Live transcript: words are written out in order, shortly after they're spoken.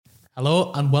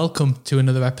Hello and welcome to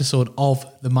another episode of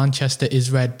the Manchester is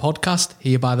Red podcast,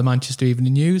 here by the Manchester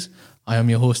Evening News. I am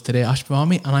your host today, Ash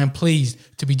Barami, and I am pleased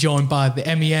to be joined by the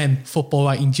MEN football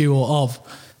writing duo of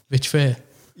Rich Fair.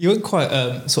 You weren't quite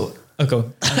go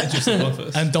on.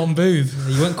 And Don Booth.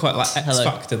 You weren't quite like X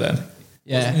Factor then.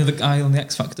 Yeah. Wasn't you the guy on the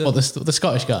X Factor? What, the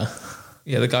Scottish guy?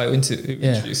 Yeah, the guy who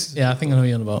introduced. Yeah, I think I know what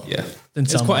you're on about. Yeah.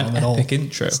 Didn't It's quite an at all. epic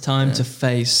intro. It's time to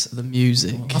face the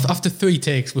music. After 3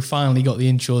 takes, we finally got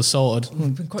the intros sorted.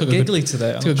 Been quite giggly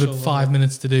today. Took a good 5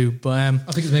 minutes to do, but I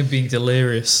think it's maybe being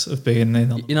delirious of being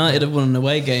in on. United have won an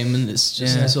away game and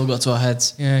it's all got to our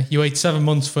heads. yeah, you wait 7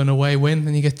 months for an away win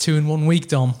and you get 2 in 1 week,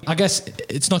 Dom. I guess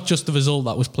it's not just the result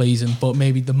that was pleasing, but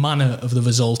maybe the manner of the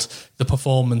result, the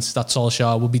performance that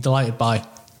Solskjaer will be delighted by.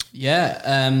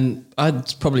 Yeah,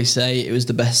 I'd probably say it was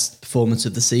the best performance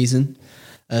of the season,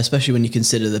 especially when you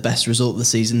consider the best result of the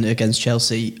season against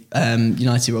Chelsea.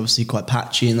 United were obviously quite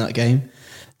patchy in that game.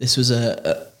 This was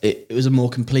it was a more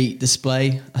complete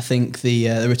display. I think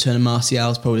the return of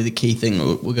Martial is probably the key thing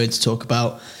we're going to talk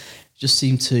about. Just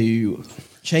seemed to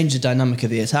change the dynamic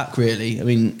of the attack, really. I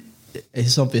mean,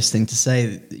 it's an obvious thing to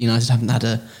say that United haven't had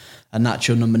a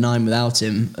natural number 9 without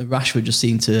him. Rashford just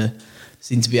seemed to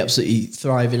be absolutely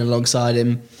thriving alongside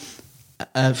him.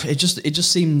 It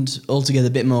just seemed altogether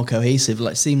a bit more cohesive.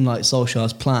 Like, seemed like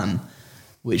Solskjaer's plan,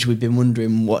 which we've been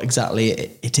wondering what exactly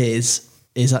it is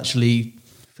actually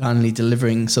finally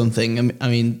delivering something. I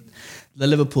mean, the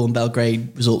Liverpool and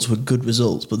Belgrade results were good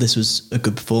results, but this was a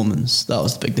good performance. That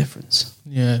was the big difference.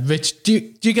 Yeah, Rich, do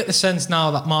you get the sense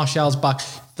now that Martial's back,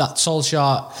 that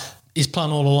Solskjaer, his plan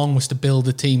all along was to build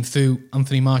a team through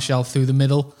Anthony Martial through the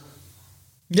middle?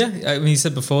 Yeah, I mean, he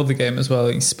said before the game as well,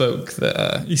 he spoke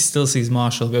that he still sees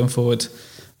Martial going forward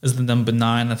as the number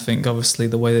 9. I think, obviously,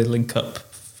 the way they link up,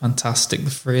 fantastic, the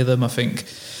three of them. I think,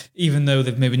 even though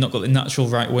they've maybe not got the natural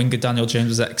right winger, Daniel James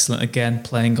was excellent again,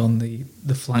 playing on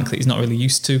the flank that he's not really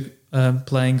used to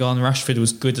playing on. Rashford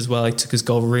was good as well. He took his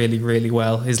goal really, really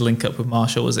well. His link up with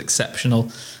Martial was exceptional.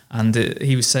 And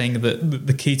he was saying that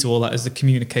the key to all that is the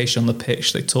communication on the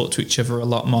pitch. They talk to each other a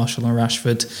lot, Martial and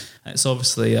Rashford. And it's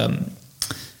obviously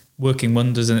working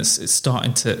wonders, and it's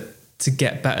starting to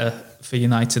get better for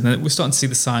United, and we're starting to see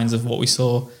the signs of what we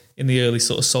saw in the early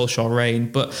sort of Solskjaer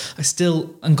reign. But I'm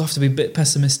going to have to be a bit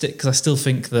pessimistic, because I still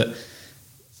think that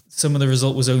some of the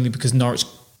result was only because Norwich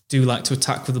do like to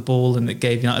attack with the ball, and it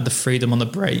gave United the freedom on the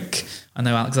break. I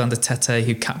know Alexander Tete,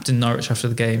 who captained Norwich after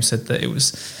the game, said that it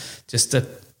was just a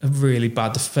really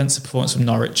bad defensive performance from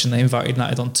Norwich, and they invited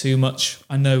United on too much.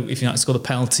 I know if United score the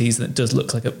penalties, then it does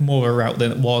look like more of a rout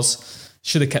than it was.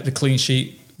 Should have kept a clean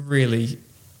sheet. Really,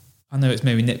 I know it's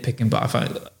maybe nitpicking, but I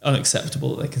find it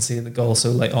unacceptable that they conceded the goal so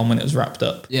late on when it was wrapped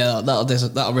up. Yeah,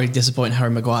 that'll really disappoint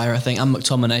Harry Maguire, I think, and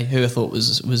McTominay, who I thought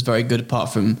was very good,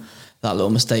 apart from that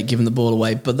little mistake giving the ball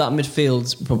away. But that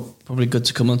midfield's probably good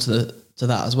to come onto to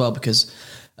that as well, because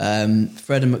Fred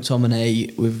and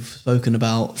McTominay, we've spoken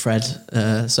about Fred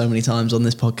so many times on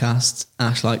this podcast.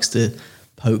 Ash likes to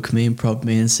poke me and prod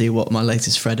me and see what my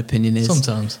latest Fred opinion is.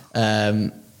 Sometimes.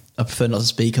 I prefer not to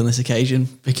speak on this occasion,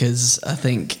 because I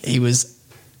think he was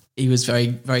very,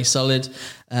 very solid.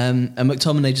 And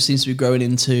McTominay just seems to be growing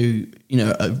into,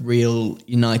 a real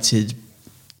United,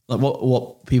 like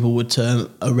what people would term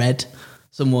a red,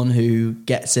 someone who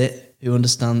gets it, who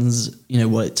understands,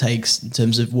 what it takes in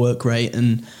terms of work rate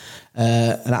and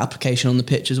an application on the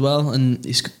pitch as well. And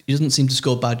he doesn't seem to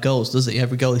score bad goals, does he?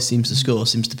 Every goal he seems to score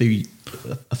seems to be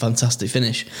a fantastic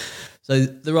finish. So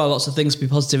there are lots of things to be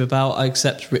positive about. I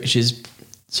accept Rich's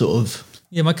sort of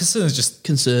my concern is just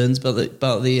concerns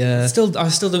about the. I still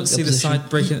don't see the side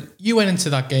breaking. You went into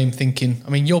that game thinking.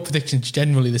 I mean, your predictions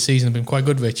generally this season have been quite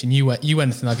good, Rich, and you went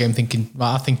into that game thinking,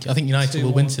 right, I think United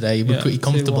will win today. We're pretty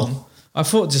comfortable. 2-1. I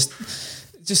thought it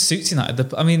just suits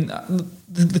United. I mean,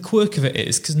 the quirk of it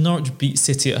is because Norwich beat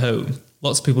City at home.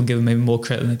 Lots of people give them maybe more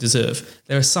credit than they deserve.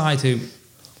 They're a side who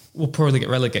will probably get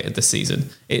relegated this season.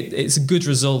 It's a good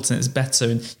result and it's better,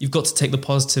 and you've got to take the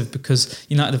positive, because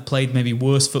United have played maybe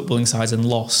worse footballing sides and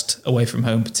lost away from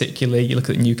home, particularly. You look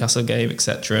at the Newcastle game,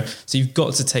 etc. So you've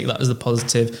got to take that as the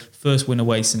positive. First win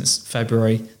away since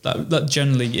February. That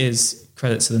generally is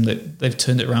credit to them that they've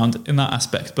turned it around in that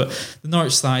aspect. But the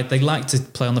Norwich side, they like to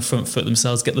play on the front foot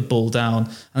themselves, get the ball down,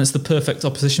 and it's the perfect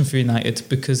opposition for United,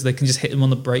 because they can just hit them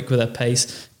on the break with their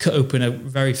pace, cut open a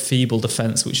very feeble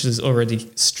defence which is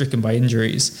already stricken by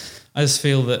injuries. I just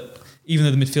feel that even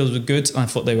though the midfielders were good, and I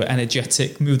thought they were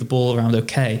energetic, moved the ball around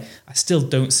okay, I still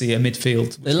don't see a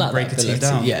midfield which can break a team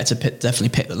down. Yeah, to definitely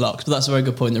pick the locks. But that's a very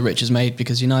good point that Rich has made,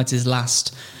 because United's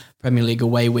last Premier League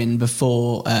away win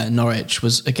before Norwich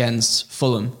was against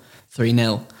Fulham,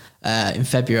 3-0 in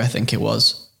February, I think it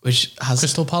was. which has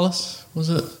Crystal Palace, was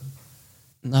it?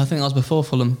 No, I think that was before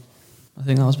Fulham.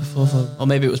 Fulham, or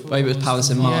maybe it was Palace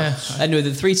in March. Yeah. Anyway,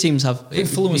 the three teams have. I think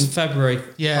Fulham was February.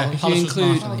 Yeah,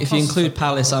 If you include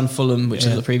Palace and Fulham, which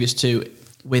are the previous two,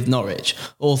 with Norwich,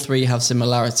 all three have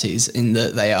similarities in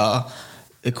that they are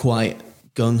quite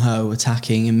gung-ho,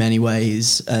 attacking in many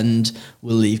ways, and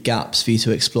will leave gaps for you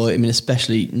to exploit. I mean,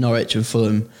 especially Norwich and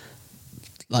Fulham.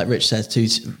 Like Rich said,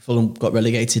 Fulham got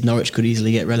relegated. Norwich could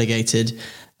easily get relegated,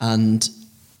 and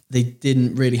they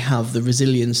didn't really have the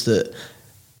resilience that.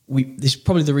 This is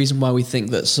probably the reason why we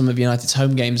think that some of United's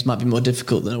home games might be more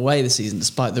difficult than away this season,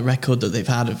 despite the record that they've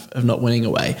had of not winning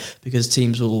away, because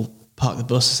teams will park the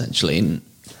bus essentially and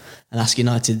ask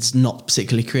United's not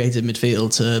particularly creative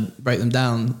midfield to break them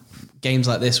down. Games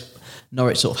like this,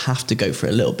 Norwich sort of have to go for it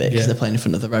a little bit because they're playing in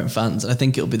front of their own fans. And I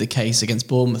think it'll be the case against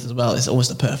Bournemouth as well. It's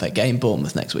almost a perfect game,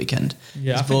 Bournemouth next weekend.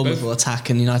 Yeah, Bournemouth will attack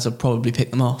and United will probably pick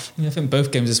them off. Yeah, I think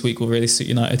both games this week will really suit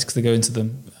United because they go into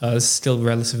them still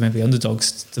relative maybe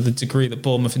underdogs to the degree that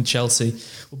Bournemouth and Chelsea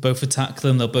will both attack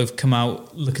them. They'll both come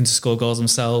out looking to score goals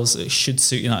themselves. It should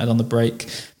suit United on the break.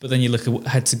 But then you look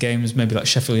ahead to games maybe like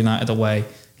Sheffield United away.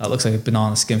 That looks like a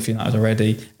banana skin for United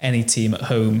already. Any team at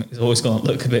home is always going to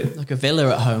look a bit... Like a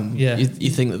Villa at home. Yeah. You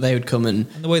think that they would come and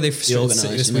the way they've frustrated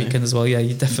City this weekend as well. Yeah,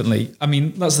 you definitely... I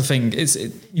mean, that's the thing.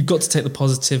 You've got to take the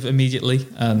positive immediately.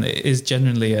 And it is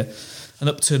generally an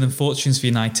upturn in fortunes for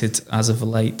United as of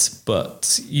late.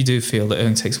 But you do feel that it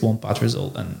only takes one bad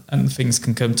result and things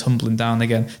can come tumbling down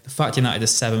again. The fact United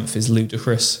is 7th is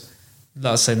ludicrous.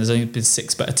 That's saying there's only been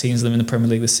 6 better teams than them in the Premier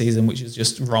League this season, which is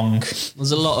just wrong.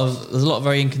 There's a lot of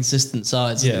very inconsistent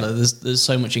sides. Yeah. There's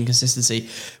so much inconsistency,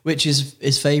 which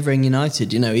is favouring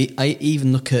United. You know, I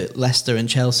even look at Leicester and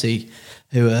Chelsea,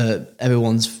 who are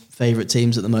everyone's favourite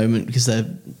teams at the moment because they're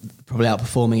probably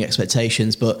outperforming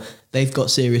expectations, but they've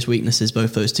got serious weaknesses.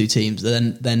 Both those two teams,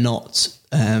 they're not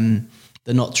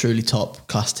truly top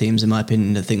class teams in my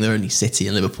opinion. I think they're only City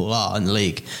and Liverpool are in the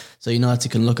league. So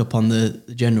United can look upon the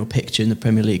general picture in the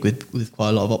Premier League with quite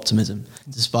a lot of optimism,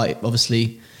 despite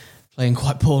obviously playing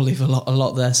quite poorly for a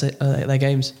lot of their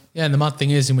games. Yeah, and the mad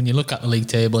thing is, when you look at the league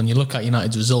table and you look at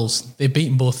United's results, they've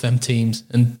beaten both them teams.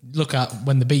 And look at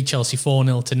when they beat Chelsea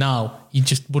 4-0 to now, you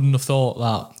just wouldn't have thought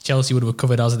that Chelsea would have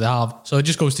recovered as they have. So it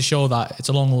just goes to show that it's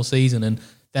a long old season, and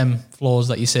them flaws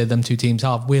that you say them two teams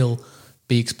have will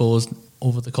be exposed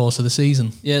over the course of the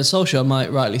season. Yeah, Solskjaer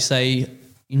might rightly say,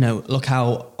 you know, look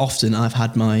how often I've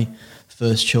had my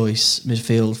first choice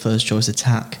midfield, first choice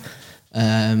attack.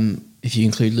 If you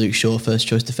include Luke Shaw, first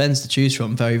choice defence to choose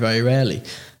from, very, very rarely.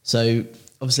 So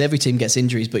obviously every team gets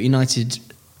injuries, but United,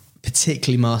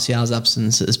 particularly Martial's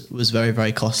absence, was very,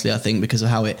 very costly, I think, because of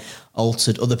how it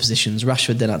altered other positions.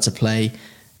 Rashford then had to play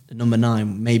number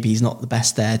 9. Maybe he's not the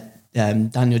best there.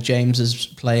 Daniel James is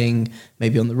playing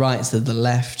maybe on the right instead of the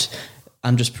left.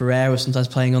 Andres Pereira was sometimes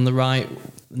playing on the right,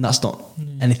 and that's not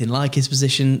anything like his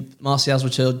position. Martial's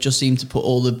return just seemed to put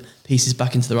all the pieces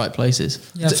back into the right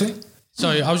places. Yeah,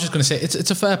 Sorry, I was just going to say,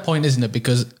 it's a fair point, isn't it?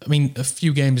 Because, I mean, a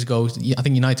few games ago, I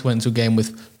think United went into a game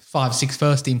with 5-6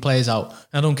 first-team players out.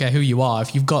 And I don't care who you are,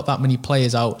 if you've got that many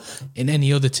players out in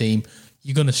any other team,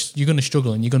 you're gonna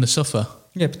struggle and you're gonna suffer.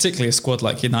 Yeah, particularly a squad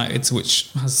like United's,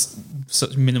 which has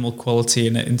such minimal quality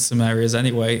in it in some areas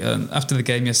anyway. And after the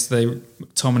game yesterday,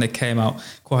 McTominay came out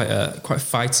quite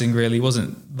fighting. Really, he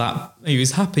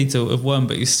was happy to have won,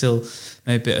 but he's still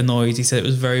maybe a bit annoyed. He said it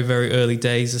was very, very early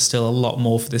days. There's still a lot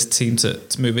more for this team to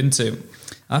move into. And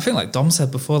I think, like Dom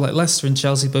said before, like Leicester and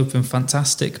Chelsea both been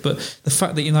fantastic, but the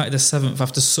fact that United are 7th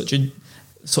after such a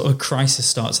sort of crisis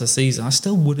start to the season, I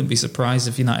still wouldn't be surprised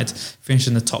if United finished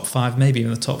in the top 5, maybe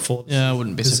even the top 4. Yeah, I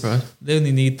wouldn't be surprised. They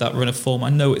only need that run of form.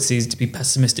 I know it's easy to be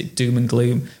pessimistic, doom and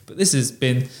gloom, but this has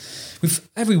been...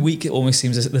 every week it almost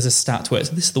seems there's a stat where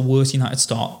this is the worst United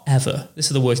start ever. This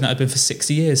is the worst United been for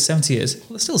 60 years, 70 years. Well,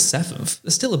 they're still 7th. They're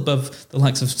still above the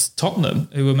likes of Tottenham,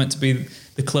 who were meant to be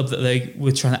the club that they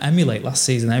were trying to emulate last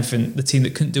season, the team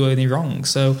that couldn't do anything wrong.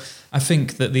 So I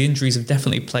think that the injuries have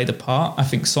definitely played a part. I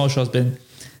think Solskjaer's been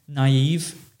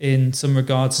naive in some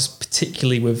regards,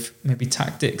 particularly with maybe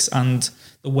tactics and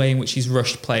the way in which he's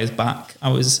rushed players back. I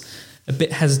was a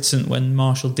bit hesitant when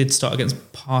Martial did start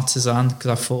against Partizan because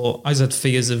I thought I had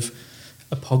fears of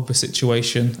a Pogba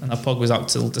situation, and Pogba was out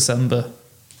till December.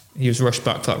 He was rushed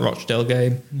back for that Rochdale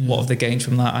game. Yeah. What have they gained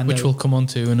from that? I know. Which we'll come on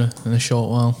to in a short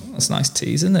while. That's a nice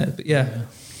tease, isn't it? But yeah.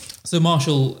 So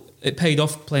Martial, it paid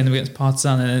off playing them against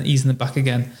Partizan and then easing them back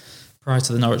again prior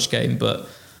to the Norwich game, but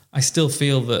I still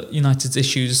feel that United's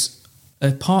issues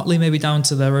are partly maybe down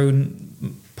to their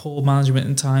own poor management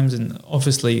in times and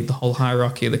obviously the whole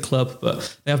hierarchy of the club,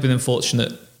 but they have been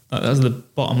unfortunate That's the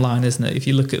bottom line, isn't it? If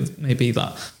you look at maybe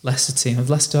that Leicester team, have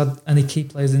Leicester had any key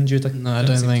players injured? No, I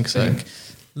don't think so.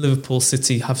 Liverpool,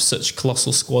 City have such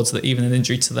colossal squads that even an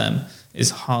injury to them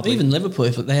is hardly... Even Liverpool,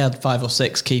 if they had 5 or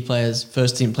 6 key players,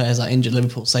 first team players that injured,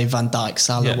 Liverpool, say Van Dijk,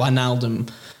 Salah, Wijnaldum,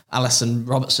 Alisson,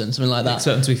 Robertson, something like that.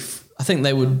 Expect them to be I think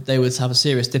they would have a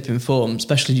serious dip in form,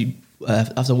 especially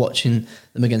after watching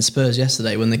them against Spurs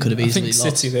yesterday when they could have easily lost. I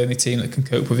think City are the only team that can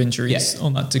cope with injuries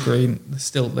on that degree.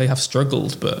 They have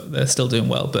struggled, but they're still doing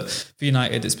well. But for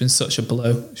United, it's been such a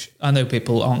blow. I know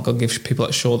people aren't going to give people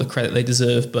like Shaw the credit they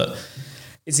deserve, but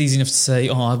it's easy enough to say,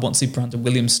 I want to see Brandon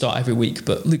Williams start every week,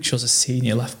 but Luke Shaw's a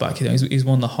senior left-back. He's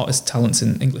one of the hottest talents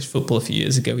in English football a few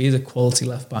years ago. He is a quality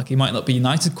left-back. He might not be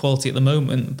United quality at the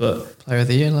moment, but... Player of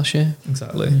the year last year.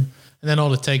 Exactly. And then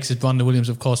all it takes is Brandon Williams,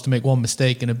 of course, to make one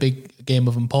mistake in a big game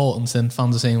of importance, and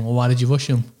fans are saying, well, why did you rush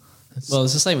him? It's the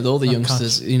same with all the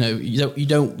youngsters. Catch. You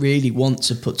don't really want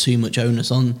to put too much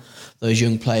onus on those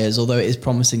young players, although it is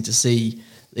promising to see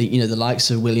the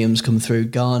likes of Williams come through.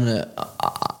 Garner,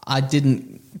 I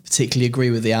didn't particularly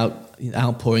agree with the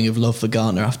outpouring of love for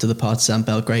Garner after the Partizan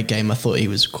Belgrade game. I thought he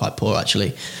was quite poor,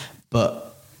 actually.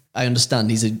 But I understand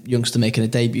he's a youngster making a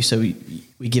debut, so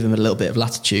we give him a little bit of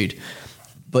latitude.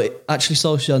 But actually,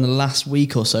 Solskjaer in the last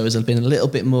week or so has been a little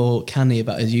bit more canny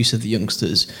about his use of the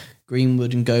youngsters.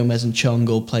 Greenwood and Gomez and Chong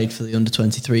all played for the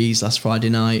under-23s last Friday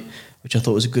night, which I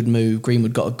thought was a good move.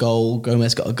 Greenwood got a goal,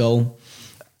 Gomez got a goal.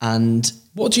 And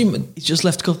what do you? He's just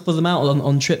left a couple of them out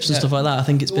on trips and stuff like that. I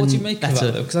think it's been better. What do you make of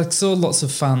that, though? Because I saw lots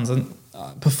of fans, and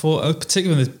before,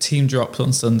 particularly when the team dropped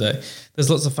on Sunday, there's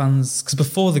lots of fans, because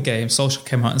before the game, Solskjaer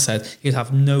came out and said he'd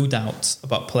have no doubt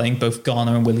about playing both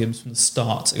Garner and Williams from the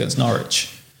start against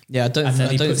Norwich. Yeah, I don't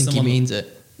think he means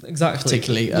it. Exactly.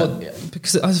 Particularly.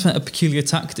 Because I just found a peculiar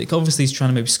tactic. Obviously, he's trying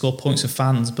to maybe score points with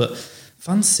fans, but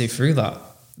fans see through that.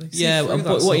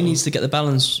 What he needs to get the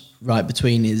balance right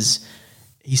between is,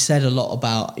 he said a lot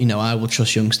about, I will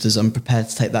trust youngsters, I'm prepared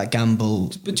to take that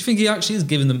gamble. But do you think he actually is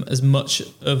giving them as much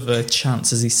of a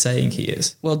chance as he's saying he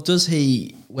is? Well, does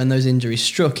he, when those injuries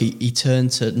struck, he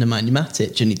turned to Nemanja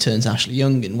Matic and he turned to Ashley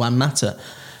Young and Juan Mata.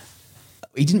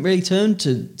 He didn't really turn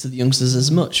to the youngsters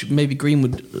as much. Maybe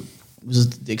Greenwood was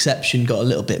the exception, got a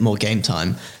little bit more game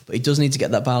time, but he does need to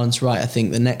get that balance right. I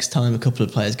think the next time a couple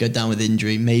of players go down with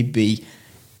injury, maybe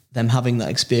them having that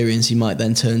experience, he might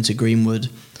then turn to Greenwood.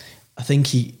 I think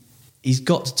he's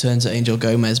got to turn to Angel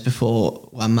Gomez before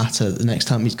Juan Mata the next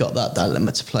time he's got that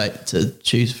dilemma to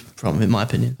choose from, in my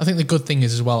opinion. I think the good thing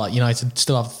is as well, like United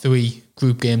still have 3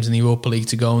 group games in the Europa League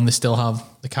to go, and they still have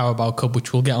the Carabao Cup,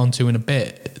 which we'll get onto in a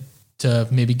bit, to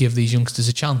maybe give these youngsters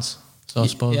a chance. So I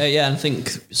suppose. Yeah, and I think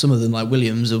some of them, like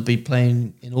Williams, will be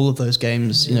playing in all of those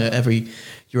games. Every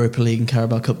Europa League and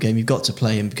Carabao Cup game, you've got to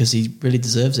play him because he really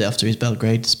deserves it after his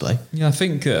Belgrade display. Yeah, I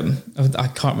think, I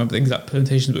can't remember the exact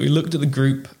permutations, but we looked at the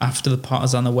group after the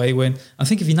Partizan away win. I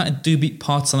think if United do beat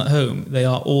Partizan at home, they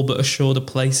are all but assured a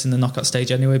place in the knockout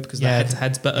stage anyway, because their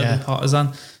head-to-head's better than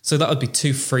Partizan. So that would be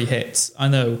 2 free hits. I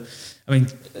know. I mean,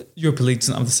 Europa League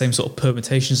doesn't have the same sort of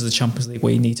permutations as the Champions League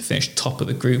where you need to finish top of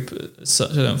the group as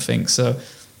such, I don't think. So,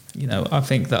 I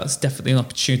think that's definitely an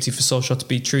opportunity for Solskjaer to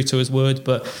be true to his word.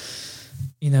 But,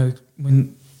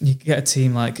 when you get a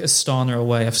team like Astana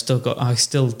away, I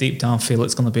still deep down feel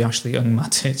it's going to be Ashley Young,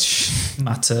 Matic,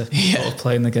 Mata sort of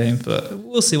playing the game. But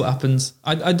we'll see what happens.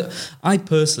 I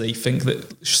personally think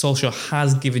that Solskjaer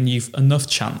has given you enough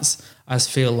chance. I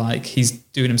just feel like he's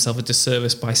doing himself a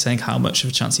disservice by saying how much of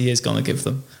a chance he is going to give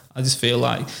them. I just feel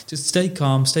like just stay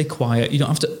calm, stay quiet. You don't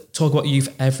have to talk about youth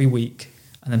every week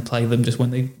and then play them just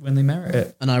when they merit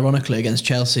it. And ironically, against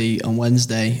Chelsea on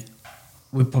Wednesday,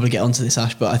 we'll probably get onto this,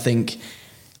 Ash, but I think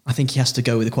he has to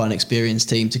go with quite an experienced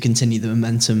team to continue the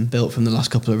momentum built from the last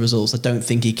couple of results. I don't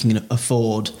think he can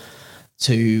afford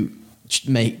to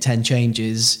make 10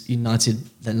 changes, United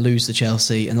then lose to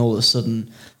Chelsea, and all of a sudden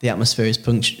the atmosphere is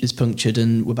punctured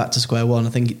and we're back to square one. I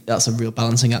think that's a real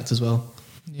balancing act as well.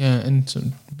 Yeah, and so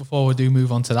before we do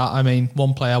move on to that, I mean,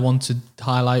 one player I wanted to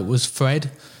highlight was Fred.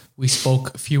 We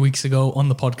spoke a few weeks ago on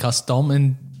the podcast, Dom,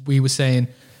 and we were saying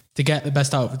to get the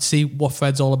best out of it, to see what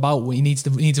Fred's all about, he needs to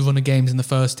run the games in the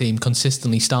first team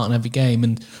consistently, starting every game.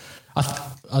 And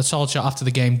Solskjaer after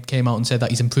the game came out and said that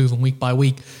he's improving week by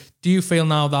week. Do you feel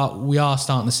now that we are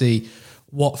starting to see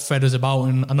what Fred is about?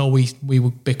 And I know we were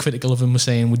a bit critical of him, we're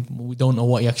saying we don't know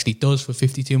what he actually does for a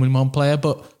 52 million player,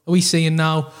 but are we seeing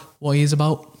now what he is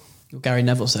about? Well, Gary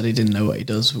Neville said he didn't know what he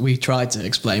does. We tried to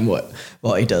explain what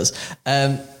he does.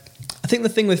 I think the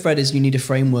thing with Fred is you need a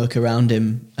framework around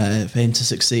him for him to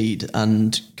succeed.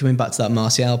 And coming back to that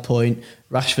Martial point,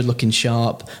 Rashford looking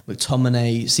sharp,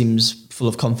 McTominay seems full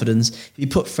of confidence. If you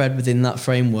put Fred within that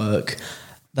framework,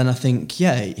 then I think,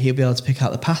 he'll be able to pick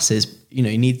out the passes. You know,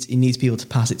 he needs people to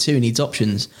pass it to. He needs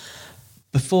options.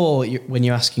 Before, when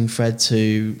you're asking Fred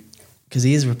to, because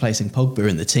he is replacing Pogba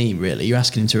in the team, really, you're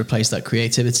asking him to replace that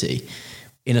creativity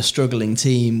in a struggling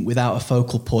team without a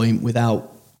focal point,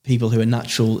 without people who are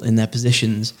natural in their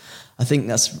positions. I think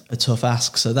that's a tough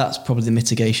ask. So that's probably the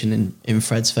mitigation in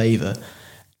Fred's favour.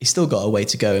 He's still got a way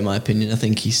to go, in my opinion. I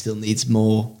think he still needs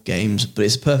more games, but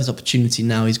it's a perfect opportunity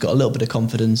now. He's got a little bit of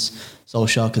confidence.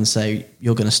 Solskjaer can say,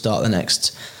 you're going to start the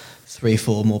next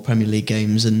 3-4 more Premier League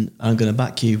games, and I'm going to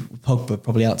back you. Pogba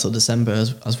probably out till December,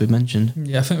 as we've mentioned.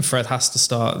 Yeah, I think Fred has to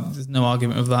start. There's no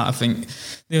argument with that. I think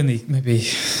the only, maybe,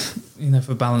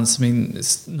 for balance, I mean,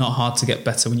 it's not hard to get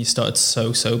better when you started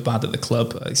so bad at the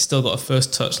club. He's still got a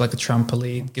first touch like a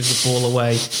trampoline, gives the ball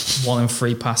away, 1 in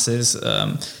 3 passes.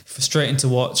 Frustrating to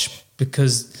watch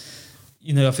because,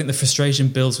 I think the frustration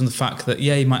builds from the fact that,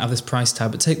 he might have this price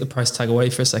tag, but take the price tag away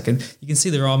for a second. You can see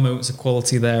there are moments of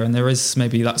quality there, and there is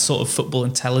maybe that sort of football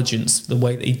intelligence, the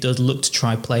way that he does look to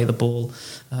try play the ball.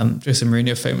 Jose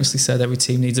Mourinho famously said every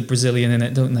team needs a Brazilian in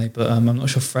it, don't they? But I'm not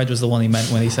sure Fred was the one he meant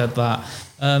when he said that.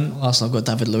 Arsenal have got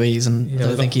David Luiz, and I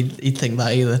don't think he'd think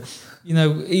that either.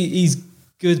 He's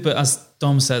good, but as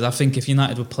Dom says, I think if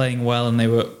United were playing well and they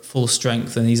were at full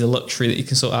strength, then he's a luxury that you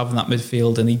can sort of have in that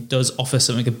midfield, and he does offer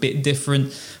something a bit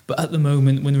different. But at the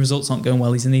moment, when the results aren't going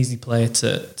well, he's an easy player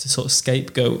to sort of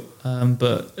scapegoat.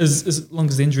 But as long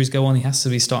as the injuries go on, he has to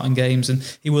be starting games, and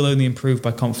he will only improve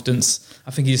by confidence.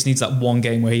 I think he just needs that one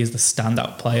game where he is the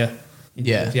standout player.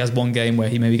 If he has one game where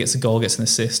he maybe gets a goal, gets an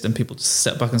assist, and people just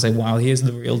step back and say, wow, he is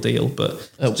the real deal. But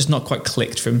it's just not quite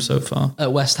clicked for him so far.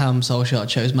 At West Ham, Solskjaer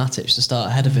chose Matic to start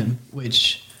ahead of him,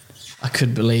 which I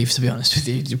couldn't believe, to be honest with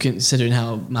you. Considering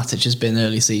how Matic has been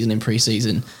early season and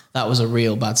pre-season, that was a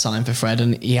real bad sign for Fred,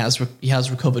 and he has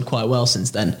recovered quite well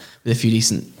since then with a few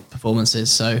decent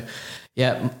performances. So,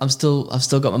 I've still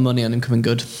got my money on him coming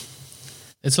good.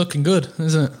 It's looking good,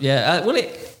 isn't it? Yeah.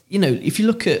 If you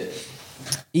look at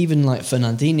even like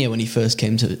Fernandinho when he first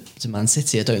came to Man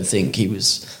City, I don't think he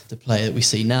was the player that we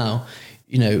see now.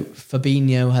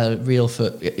 Fabinho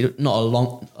had not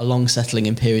a long settling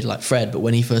in period like Fred, but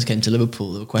when he first came to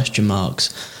Liverpool, there were question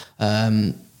marks.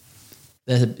 They're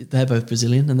both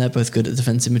Brazilian and they're both good at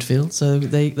defensive midfield, so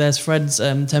there's Fred's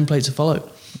template to follow.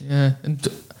 Yeah, and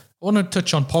I want to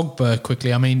touch on Pogba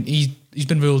quickly. I mean, he's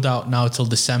been ruled out now till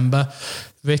December.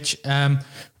 Rich,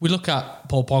 we look at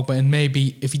Paul Pogba, and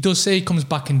maybe if he does say he comes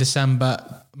back in December,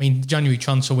 I mean, January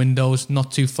transfer window's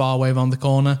not too far away around the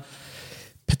corner.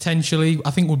 Potentially,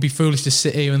 I think it would be foolish to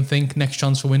sit here and think next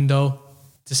transfer window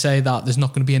to say that there's not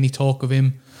going to be any talk of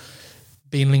him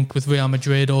being linked with Real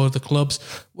Madrid or the clubs.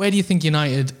 Where do you think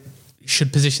United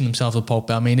should position themselves with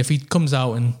Pogba? I mean, if he comes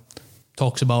out and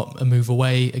talks about a move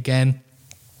away again,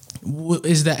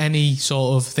 is there any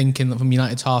sort of thinking from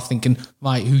United's half thinking,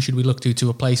 right, who should we look to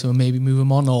replace him and maybe move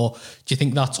him on? Or do you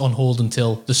think that's on hold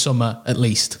until the summer at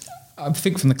least? I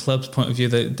think from the club's point of view,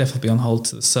 they'd definitely be on hold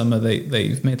to the summer.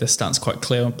 They've made their stance quite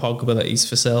clear on Pogba that he's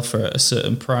for sale for a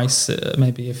certain price.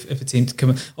 Maybe if a team to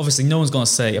come, obviously no one's going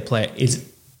to say a player is.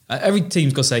 Every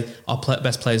team's got to say our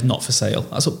best player is not for sale.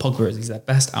 That's what Pogba is. He's their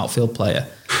best outfield player,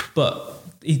 but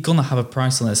he's going to have a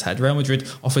price on his head. Real Madrid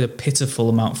offered a pitiful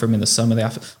amount for him in the summer. They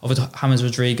offered James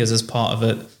Rodriguez as part of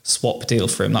a swap deal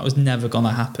for him. That was never going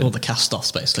to happen. All the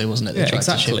cast-offs, basically, wasn't it? Yeah,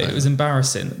 exactly. It was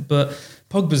embarrassing. But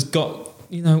Pogba's got,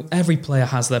 every player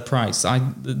has their price.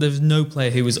 There's no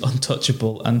player who is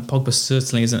untouchable, and Pogba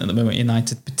certainly isn't at the moment at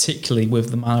United, particularly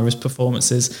with the manner of his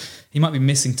performances. He might be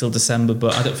missing till December,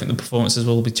 but I don't think the performances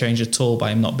will be changed at all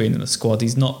by him not being in the squad.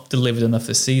 He's not delivered enough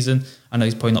this season. I know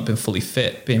he's probably not been fully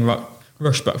fit, being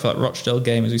rushed back for that Rochdale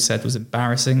game, as we said, was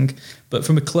embarrassing. But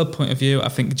from a club point of view, I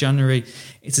think January,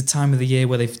 it's a time of the year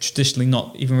where they've traditionally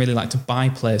not even really like to buy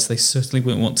players. They certainly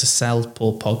wouldn't want to sell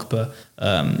Paul Pogba.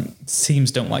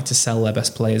 Teams don't like to sell their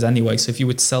best players anyway. So if you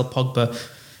would sell Pogba,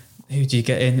 who do you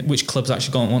get in? Which clubs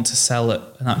actually going to want to sell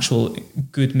an actual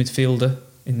good midfielder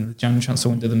in the January transfer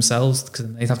window themselves?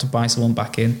 Because they'd have to buy someone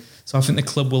back in. So I think the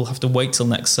club will have to wait till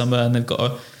next summer, and they've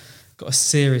got a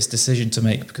serious decision to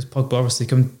make, because Pogba obviously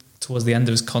coming towards the end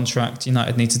of his contract.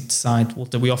 United need to decide, well,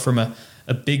 do we offer him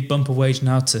a big bump of wage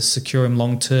now to secure him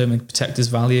long term and protect his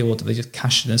value, or do they just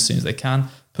cash it as soon as they can?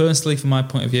 Personally, from my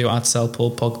point of view, I'd sell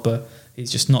Paul Pogba.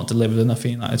 He's just not delivered enough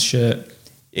in United's shirt.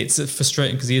 It's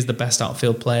frustrating because he is the best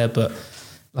outfield player, but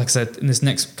like I said, in this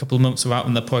next couple of months without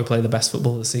him, they'll probably play the best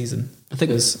football of the season. I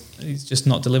think he's just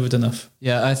not delivered enough.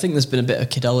 Yeah, I think there's been a bit of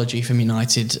kidology from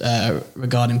United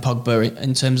regarding Pogba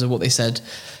in terms of what they said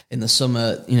in the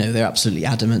summer. They're absolutely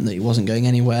adamant that he wasn't going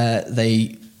anywhere.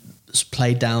 They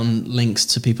played down links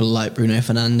to people like Bruno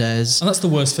Fernandes. And that's the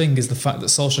worst thing, is the fact that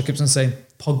Solskjaer keeps on saying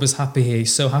Pogba's happy here,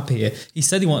 he's so happy here. He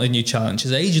said he wanted a new challenge.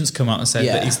 His agents come out and said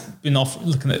that he's been off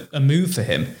looking at a move for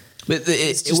him. But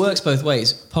it works both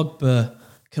ways. Pogba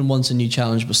can want a new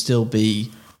challenge but still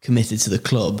be committed to the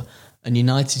club. And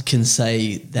United can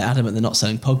say they're adamant they're not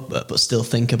selling Pogba, but still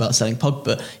think about selling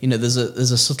Pogba. You know, there's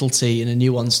a subtlety and a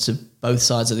nuance to both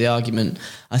sides of the argument.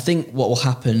 I think what will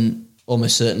happen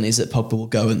almost certainly is that Pogba will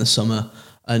go in the summer,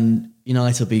 and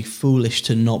United will be foolish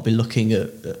to not be looking at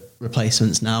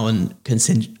replacements now and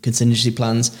contingency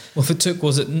plans. Well, if it took,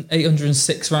 was it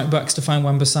 806 right backs to find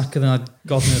Wan-Bissaka, then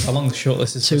God knows how long the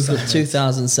shortlist is.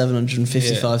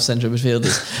 2,755 central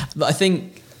midfielders. But I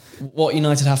think what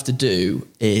United have to do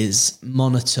is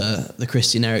monitor the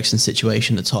Christian Eriksen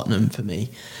situation at Tottenham for me.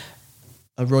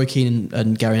 Roy Keane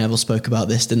and Gary Neville spoke about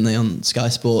this, didn't they, on Sky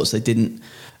Sports? They didn't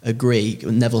agree.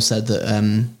 Neville said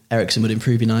that Eriksen would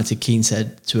improve United. Keane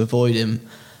said to avoid him.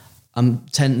 I'm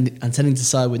tending to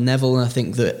side with Neville, and I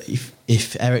think that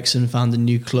if Eriksen found a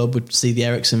new club, would see the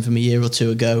Eriksen from a year or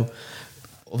two ago.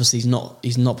 Obviously,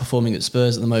 he's not performing at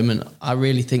Spurs at the moment. I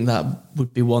really think that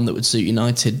would be one that would suit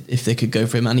United if they could go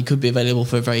for him, and he could be available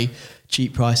for a very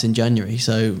cheap price in January.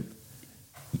 So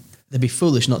they'd be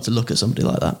foolish not to look at somebody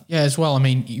like that. Yeah, as well. I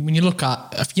mean, when you look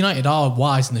at, if United are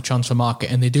wise in the transfer market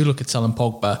and they do look at selling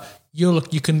Pogba, you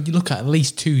look at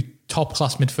least two top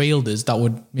class midfielders that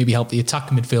would maybe help the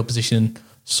attacking midfield position,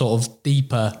 sort of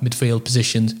deeper midfield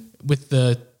positions with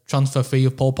the transfer fee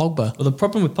of Paul Pogba. Well, the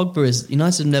problem with Pogba is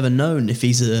United have never known if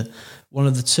he's one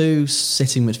of the two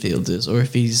sitting midfielders or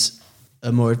if he's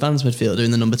a more advanced midfielder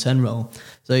in the number 10 role.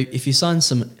 So if you sign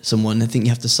someone, I think you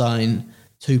have to sign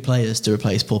two players to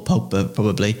replace Paul Pogba,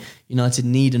 probably. United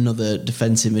need another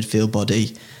defensive midfield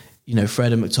body. You know,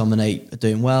 Fred and McTominay are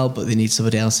doing well, but they need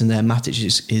somebody else in there.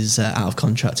 Matic is out of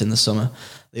contract in the summer.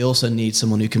 They also need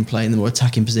someone who can play in the more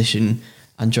attacking position.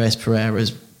 Andreas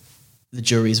Pereira's, the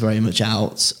jury's very much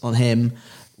out on him.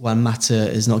 Juan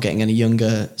Mata is not getting any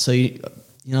younger. So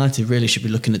United really should be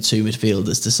looking at two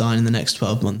midfielders to sign in the next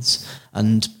 12 months,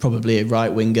 and probably a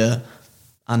right winger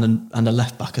and a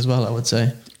left back as well, I would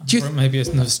say. Maybe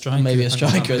another striker. Maybe a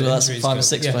striker as well. That's 5 or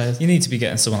 6 players. You need to be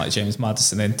getting someone like James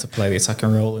Maddison in to play the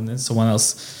attacking role, and then someone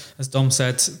else, as Dom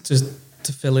said, just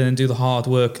to fill in and do the hard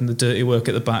work and the dirty work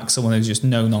at the back. Someone who's just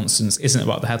no nonsense, isn't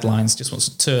about the headlines, just wants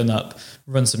to turn up,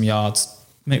 run some yards,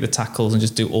 make the tackles, and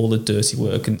just do all the dirty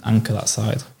work and anchor that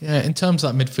side. Yeah, in terms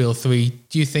of that midfield three,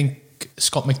 do you think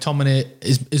Scott McTominay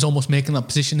is almost making that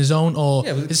position his own, or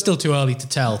it's still too early to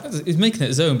tell? He's making it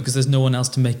his own because there's no one else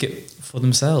to make it for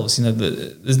themselves. You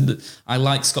know, I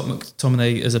like Scott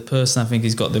McTominay as a person. I think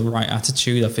he's got the right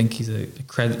attitude. I think he's a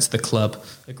credit to the club,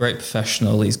 a great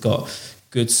professional. He's got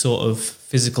good sort of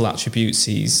physical attributes.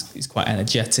 He's quite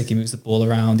energetic. He moves the ball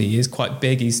around. He is quite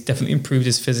big. He's definitely improved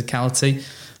his physicality.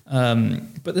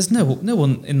 But there's no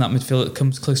one in that midfield that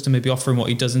comes close to maybe offering what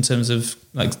he does in terms of,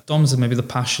 like Dom said, maybe the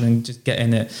passion and just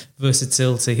getting it,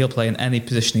 versatility. He'll play in any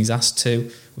position he's asked to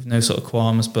with no sort of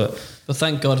qualms. But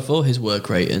thank God for his work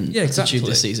rate and attitude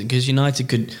this season, because United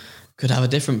could have a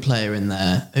different player in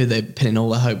there who they're pinning all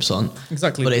their hopes on.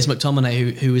 Exactly. But it's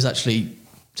McTominay who is actually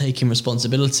taking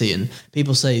responsibility, and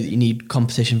people say that you need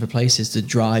competition for places to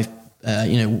drive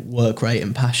work rate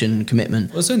and passion and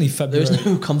commitment. Well, it's only February. There was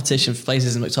no competition for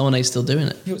places, and McTominay's still doing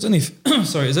it. It was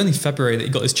only February that he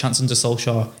got his chance under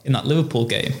Solskjaer in that Liverpool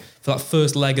game. For that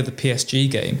first leg of the PSG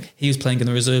game, he was playing in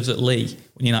the reserves at Lee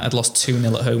when United lost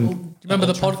 2-0 at home. Do you remember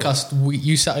the podcast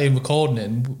you sat here recording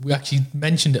in? We actually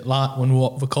mentioned it when we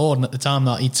were recording at the time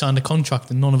that he'd signed a contract,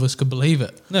 and none of us could believe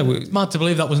it. No, it's mad to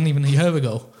believe that wasn't even a year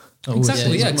ago.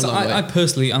 Exactly, yeah. I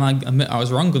personally, and I admit I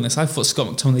was wrong on this, I thought Scott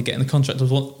McTominay getting the contract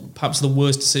was perhaps the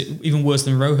worst, even worse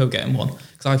than Rojo getting one.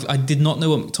 Because I did not know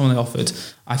what McTominay offered.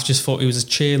 I just thought he was a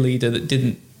cheerleader that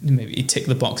didn't, maybe he ticked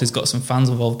the boxes, got some fans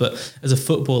involved, but as a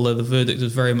footballer, the verdict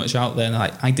was very much out there, and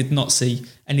I did not see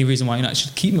any reason why United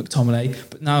should keep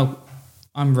McTominay. But now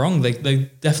I'm wrong.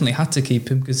 They definitely had to keep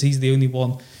him because he's the only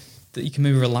one that you can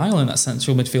maybe rely on in that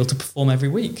central midfield to perform every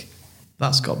week.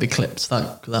 That's got to be clipped,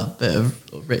 that bit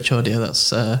of rich audio.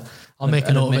 That's I'll make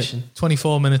a note of it.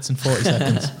 24 minutes and 40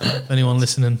 seconds. If anyone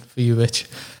listening, for you, Rich.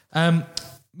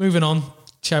 Moving on.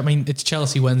 It's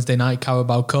Chelsea Wednesday night,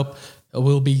 Carabao Cup. It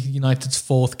will be United's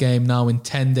fourth game now in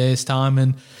 10 days' time,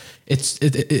 and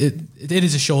it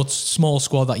is a small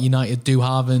squad that United do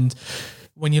have. And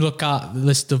when you look at the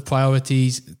list of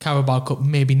priorities, Carabao Cup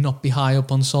maybe not be high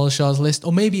up on Solskjaer's list,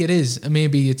 or maybe it is, and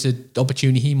maybe it's an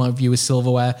opportunity he might view as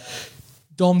silverware.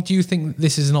 Dom, do you think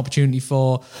this is an opportunity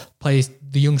for players,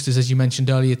 the youngsters, as you mentioned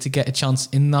earlier, to get a chance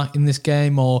in this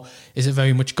game, or is it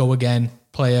very much go again,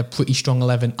 play a pretty strong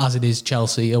 11 as it is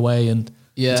Chelsea away, and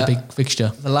it's a big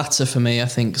fixture. The latter for me, I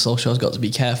think Solskjaer's got to be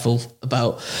careful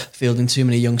about fielding too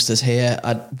many youngsters here.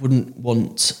 I wouldn't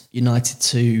want United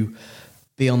to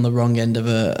be on the wrong end of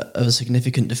a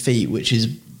significant defeat, which is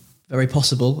very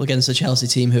possible against a Chelsea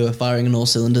team who are firing on all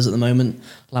cylinders at the moment.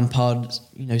 Lampard,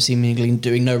 seemingly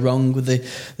doing no wrong with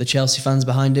the Chelsea fans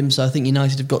behind him. So I think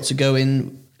United have got to go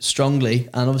in strongly,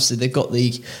 and obviously they've got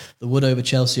the wood over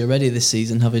Chelsea already this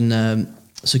season, having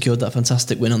secured that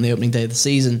fantastic win on the opening day of the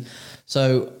season.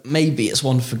 So maybe it's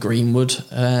one for Greenwood,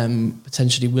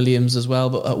 potentially Williams as well,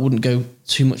 but I wouldn't go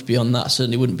too much beyond that.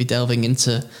 Certainly wouldn't be delving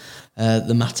into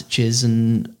the Matiches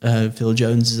and Phil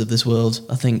Joneses of this world.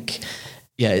 I think,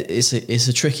 it's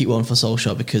a tricky one for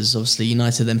Solskjaer, because obviously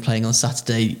United then playing on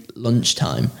Saturday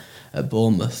lunchtime at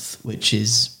Bournemouth, which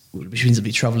means they'll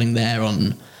be travelling there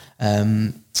on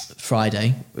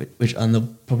Friday, and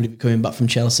they'll probably be coming back from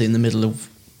Chelsea in the middle of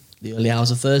the early hours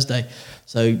of Thursday.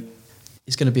 So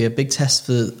it's going to be a big test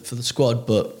for the squad,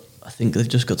 but I think they've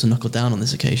just got to knuckle down on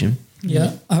this occasion.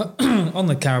 Yeah. On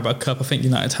the Carabao Cup, I think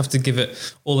United have to give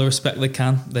it all the respect they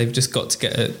can. They've just got to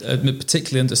get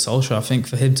particularly under Solskjaer, I think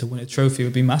for him to win a trophy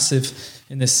would be massive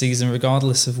in this season,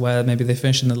 regardless of where maybe they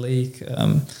finish in the league.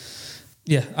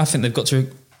 I think they've got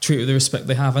to treat it with the respect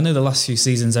they have. I know the last few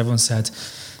seasons everyone said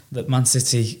that Man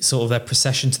City, sort of their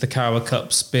procession to the Carabao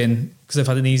Cup's been because they've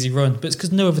had an easy run, but it's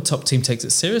because no other top team takes it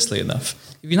seriously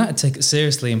enough. If United take it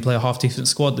seriously and play a half-decent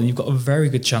squad, then you've got a very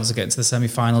good chance of getting to the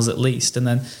semi-finals at least, and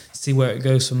then see where it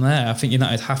goes from there. I think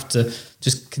United have to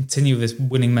just continue this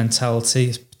winning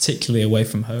mentality, particularly away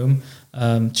from home.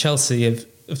 Chelsea have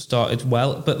started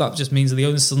well, but that just means that the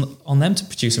onus is on them to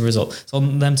produce a result. It's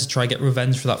on them to try and get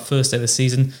revenge for that first day of the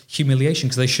season humiliation,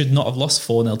 because they should not have lost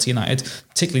 4-0 to United,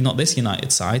 particularly not this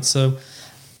United side. So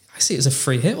I see it as a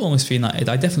free hit almost for United.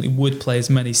 I definitely would play as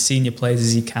many senior players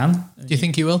as he can. Do you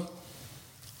think he will?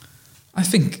 I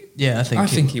think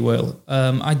he will.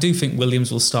 I do think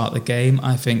Williams will start the game.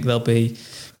 I think there'll be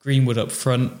Greenwood up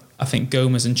front. I think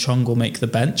Gomez and Chong will make the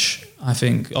bench. I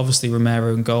think obviously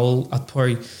Romero in goal.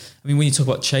 When you talk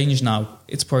about change now,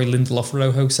 it's probably Lindelof,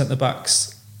 Rojo centre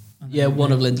backs. Yeah,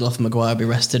 one of Lindelof and Maguire will be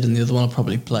rested, and the other one will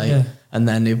probably play. Yeah. And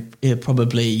then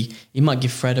he might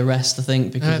give Fred a rest, I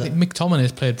think. Because I think McTominay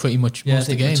has played pretty much most of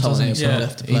the games, hasn't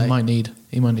he? He might need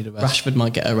a rest. Rashford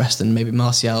might get a rest, and maybe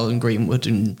Martial and Greenwood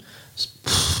and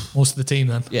most of the team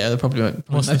then. Yeah, they're probably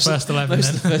most of the first 11.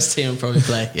 Most of the first team will probably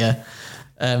play. Yeah.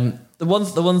 The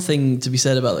one thing to be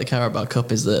said about the Carabao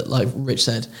Cup is that, like Rich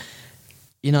said,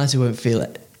 United won't feel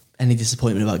any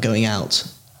disappointment about going out.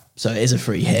 So it is a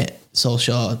free hit.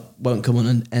 Solskjaer won't come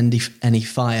on any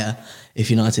fire if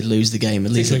United lose the game.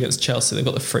 At least against Chelsea, they've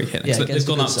got the free hit. Yeah, they've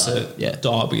gone out to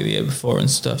Derby the year before and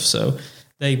stuff. So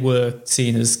they were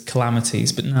seen as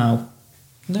calamities, but now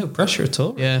no pressure at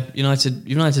all. Yeah,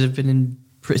 United have been in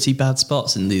pretty bad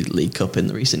spots in the League Cup in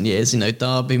the recent years.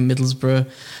 Derby, Middlesbrough,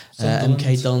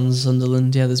 MK Dons,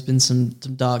 Sunderland. Yeah, there's been some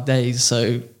dark days.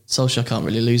 So Solskjaer can't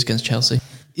really lose against Chelsea.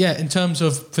 Yeah, in terms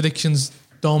of predictions,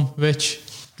 Dom, Rich,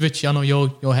 I know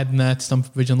you're heading there to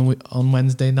Stamford Bridge on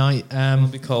Wednesday night. It'll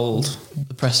be cold.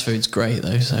 The press food's great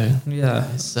though, so yeah,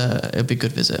 it'll be a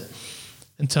good visit.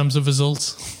 In terms of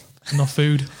results, not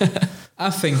food. I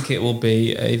think it will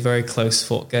be a very close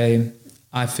fought game.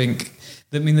 I think.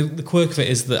 The quirk of it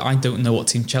is that I don't know what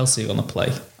team Chelsea are going to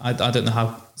play. I don't know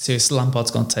how serious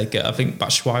Lampard's going to take it. I think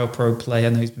Batshuayi will probably play. I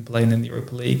know he's been playing in the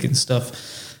Europa League and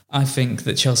stuff. I think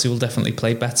that Chelsea will definitely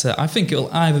play better. I think it'll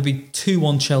either be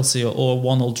 2-1 Chelsea or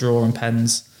 1-1 draw and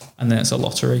pens, and then it's a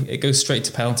lottery. It goes straight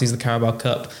to penalties, the Carabao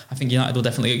Cup. I think United will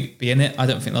definitely be in it. I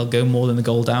don't think they'll go more than a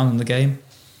goal down in the game.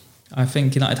 I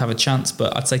think United have a chance,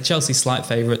 but I'd say Chelsea slight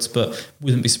favourites, but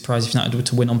wouldn't be surprised if United were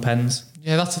to win on pens.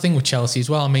 Yeah, that's the thing with Chelsea as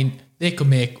well. I mean, they could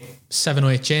make 7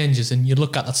 or 8 changes, and you'd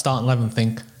look at that starting 11 and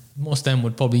think most of them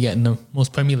would probably get in the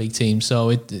most Premier League teams. So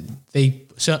in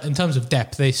terms of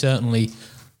depth, they certainly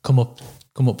come up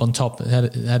on top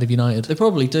ahead of United. They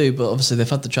probably do, but obviously they've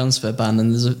had the transfer ban,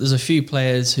 and there's a few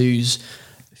players whose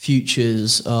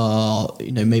futures are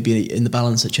maybe in the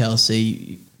balance at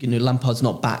Chelsea. Lampard's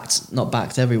not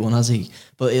backed everyone, has he?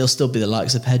 But it'll still be the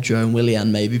likes of Pedro and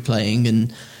Willian maybe playing,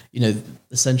 and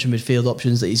the central midfield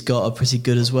options that he's got are pretty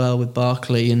good as well with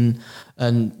Barkley and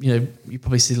you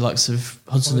probably see the likes of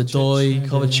Hudson-Odoi,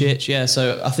 Kovacic. Yeah,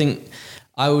 so I think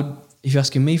I would, if you're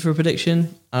asking me for a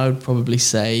prediction, I would probably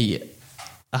say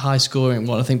a high scoring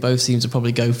one. I think both teams would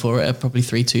probably go for it. Probably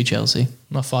 3-2 Chelsea.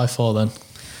 Not 5-4 then.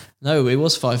 No, it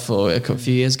was 5-4 a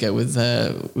few years ago. With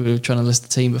we were trying to list the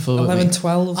team before.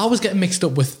 11-12. I was getting mixed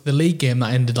up with the league game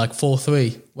that ended like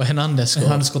 4-3, where Hernandez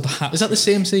scored. The hat. Is that the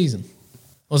same season?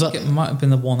 Was that? It might have been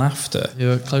the one after. They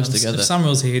were close together. If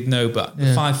Samuel's here, he'd know, but the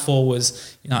 5-4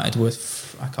 was United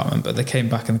with, I can't remember, they came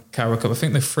back in the Carrow Cup. I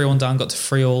think they 3-1 down, got to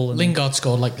 3-all. Lingard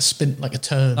scored like a spin, like a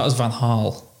turn. That was Van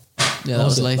Gaal. Yeah, that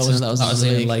was later. That was the the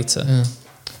year league. later. Yeah.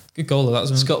 Good goal, though. That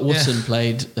was Scott Woodson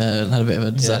played and had a bit of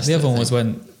a disaster. The other one I was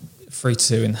think. when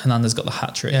 3-2 and Hernandez got the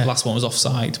hat-trick. Yeah. The last one was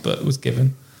offside, but it was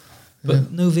given.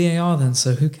 But no VAR then,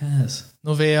 so who cares?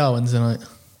 No VAR Wednesday night.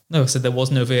 No, I said there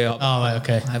was no VAR. Oh, right,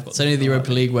 okay. I've got It's only the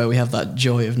Europa League where we have that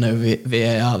joy of no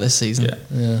VAR this season. Yeah.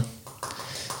 Yeah.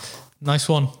 Nice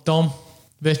one. Dom,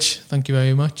 Rich, thank you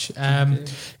very much.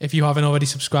 If you haven't already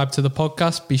subscribed to the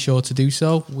podcast, be sure to do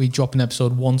so. We drop an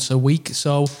episode once a week,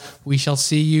 so we shall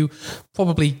see you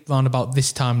probably around about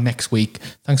this time next week.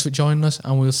 Thanks for joining us,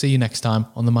 and we'll see you next time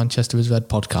on the Manchester is Red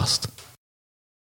podcast.